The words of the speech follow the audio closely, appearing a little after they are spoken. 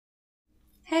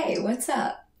Hey, what's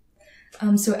up?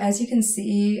 So as you can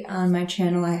see on my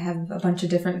channel, I have a bunch of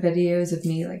different videos of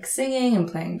me like singing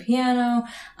and playing piano,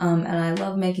 and I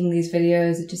love making these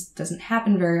videos. It just doesn't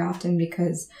happen very often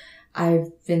because I've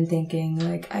been thinking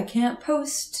like I can't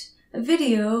post a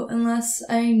video unless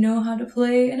I know how to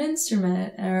play an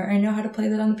instrument or I know how to play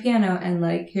that on the piano, and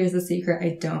like here's the secret,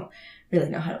 I don't really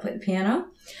know how to play the piano.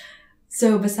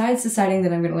 So besides deciding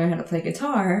that I'm going to learn how to play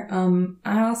guitar,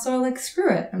 I also like, screw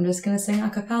it, I'm just going to sing a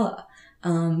cappella.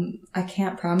 I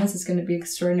can't promise it's going to be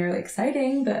extraordinarily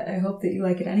exciting, but I hope that you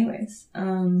like it anyways.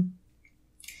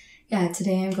 Yeah,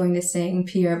 today I'm going to sing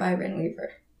Pierre by Rin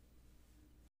Weaver.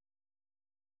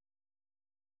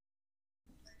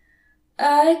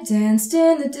 I danced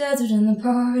in the desert in the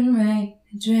pouring rain.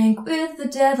 I drank with the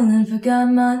devil and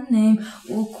forgot my name.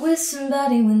 Woke with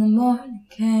somebody when the morning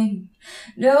came.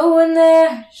 No one there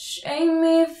to shame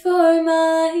me for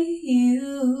my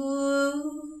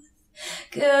youth,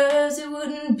 'cause it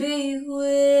wouldn't be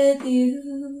with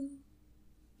you.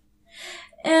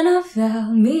 And I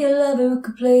found me a lover who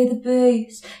could play the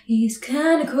bass. He's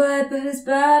kinda quiet but his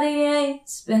body ain't.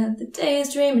 Spent the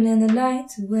days dreaming and the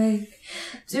nights awake,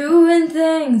 doing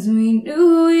things we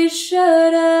knew we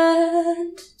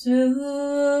shouldn't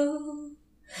do.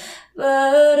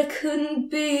 But I couldn't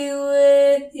be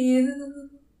with you.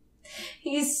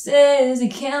 He says he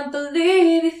can't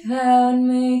believe he found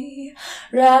me,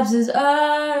 wraps his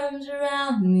arms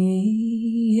around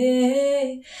me,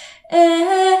 yeah.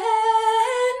 And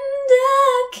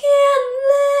I can't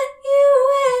let you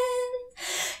in.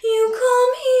 You call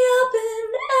me up and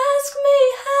ask me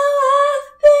how I've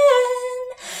been.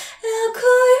 I'll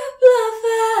call your bluff,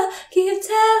 I'll keep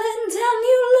telling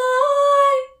you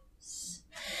lies.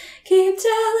 Keep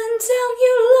telling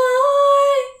you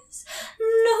lies.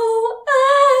 No, I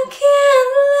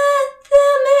can't let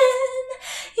them in.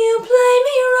 You play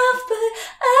me rough, but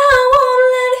I won't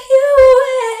let you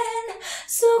in.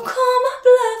 So call my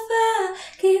bluff, I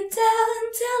keep telling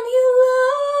you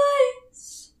lies.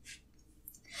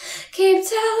 Keep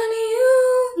telling you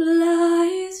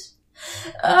lies.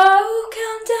 Oh,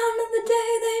 count down to the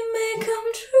day they may come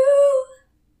true.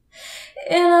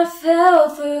 And I fell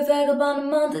for a vagabond a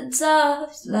month at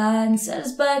top. Slide and said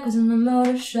his bike was in the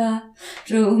motor shop.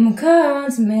 Drove my car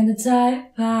once and made the tire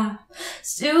pop.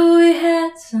 Still we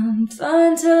had some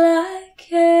fun till I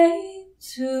came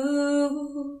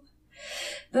to.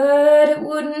 But it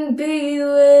wouldn't be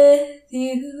with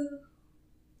you.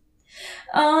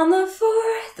 On the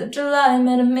 4th of July, I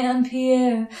met a man,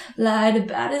 Pierre. Lied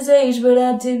about his age, but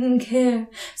I didn't care.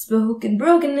 Spoke in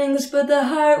broken English, but the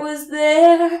heart was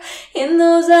there. In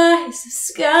those eyes of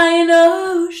sky and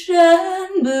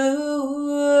ocean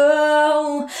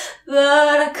blue.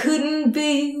 But I couldn't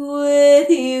be with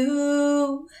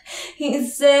you. He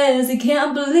says he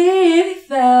can't believe he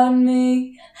found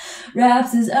me,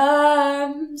 wraps his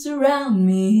arms around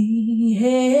me,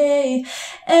 hey.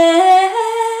 And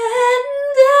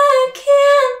I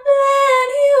can't let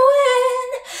you in.